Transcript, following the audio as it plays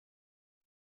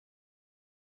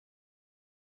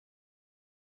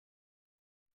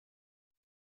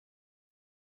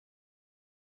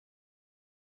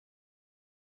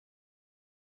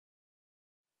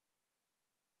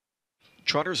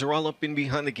Trotters are all up in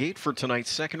behind the gate for tonight's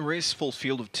second race. Full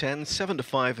field of 10,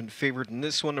 7-5 and favored in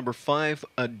this one, number 5,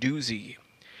 A Doozy.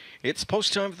 It's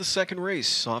post time for the second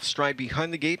race. Off stride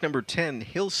behind the gate, number 10,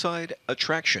 Hillside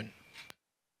Attraction.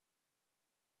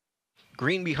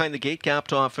 Green behind the gate,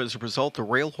 gapped off as a result, the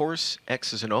rail horse,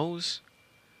 X's and O's.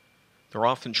 They're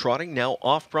off and trotting. Now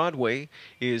off Broadway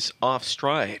is Off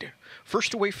Stride.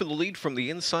 First away for the lead from the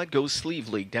inside goes Sleeve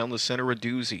League. Down the center, A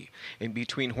Doozy. In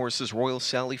between horses, Royal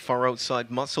Sally. Far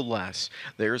outside, Muscle Lass.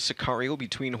 There's Sicario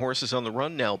between horses on the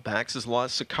run now. Backs is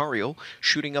Lost Sicario.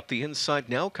 Shooting up the inside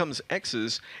now comes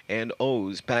X's and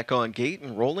O's. Back on gate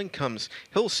and rolling comes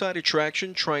Hillside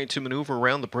Attraction, trying to maneuver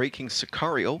around the breaking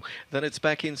Sicario. Then it's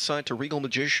back inside to Regal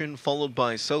Magician, followed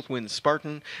by Southwind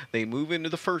Spartan. They move into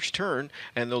the first turn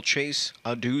and they'll chase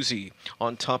A Doozy.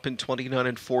 On top in 29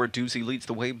 and 4, A Doozy leads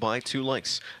the way by 2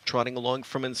 lengths. Trotting along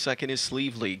from in second is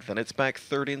Sleeve League. Then it's back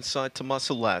third inside to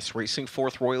Muscle Lass. Racing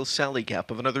fourth, Royal Sally. Gap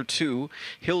of another 2.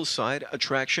 Hillside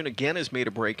Attraction again has made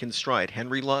a break in stride.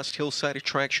 Henry lost Hillside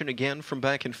Attraction again from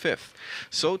back in fifth.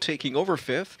 So taking over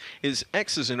fifth is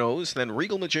X's and O's. Then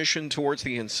Regal Magician towards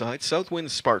the inside. Southwind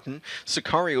Spartan.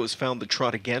 Sicario has found the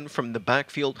trot again from the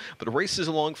backfield, but races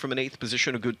along from an 8th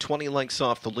position, a good 20 lengths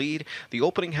off the lead. The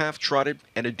opening half trotted,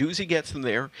 and A Doozy gets them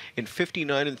there in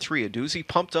 59 and 3. A Doozy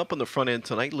pumped up on the front end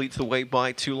tonight, leads the way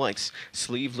by 2 lengths.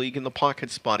 Sleeve League in the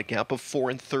pocket spot, a gap of 4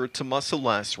 and third to Muscle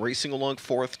Lass. Racing along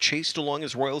fourth, chased along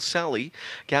is Royal Sally.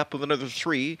 Gap of another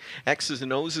 3. X's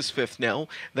and O's is fifth now.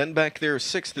 Then back there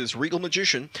sixth is Regal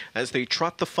Magician as they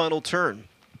trot the final turn.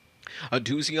 A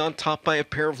Doozy on top by a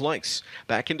pair of lengths.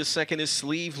 Back into second is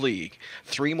Sleeve League.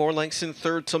 3 more lengths in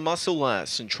third to Muscle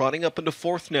Lass. And trotting up into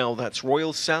fourth now, that's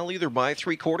Royal Sally. They're by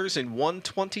 3/4 in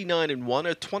 1:29 and 1,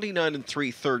 a 29 and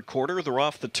 3 third quarter. They're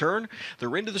off the turn.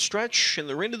 They're into the stretch and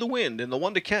they're into the wind. And the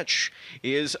one to catch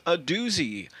is A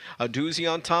Doozy. A Doozy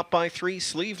on top by 3.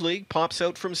 Sleeve League pops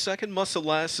out from second. Muscle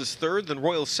Lass is third. Then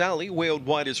Royal Sally. Way out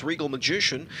wide is Regal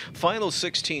Magician. Final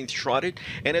 16th trotted.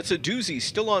 And it's A Doozy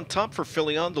still on top for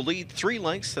filling on the lead. 3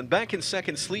 lengths, then back in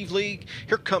second, Sleeve League.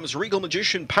 Here comes Regal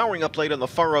Magician powering up late on the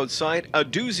far outside. A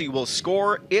Doozy will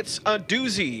score. It's A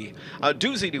Doozy. A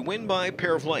Doozy to win by a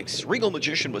pair of lengths. Regal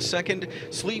Magician was second,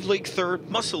 Sleeve League third,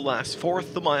 Muscle Lass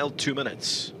fourth, the mile 2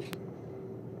 minutes.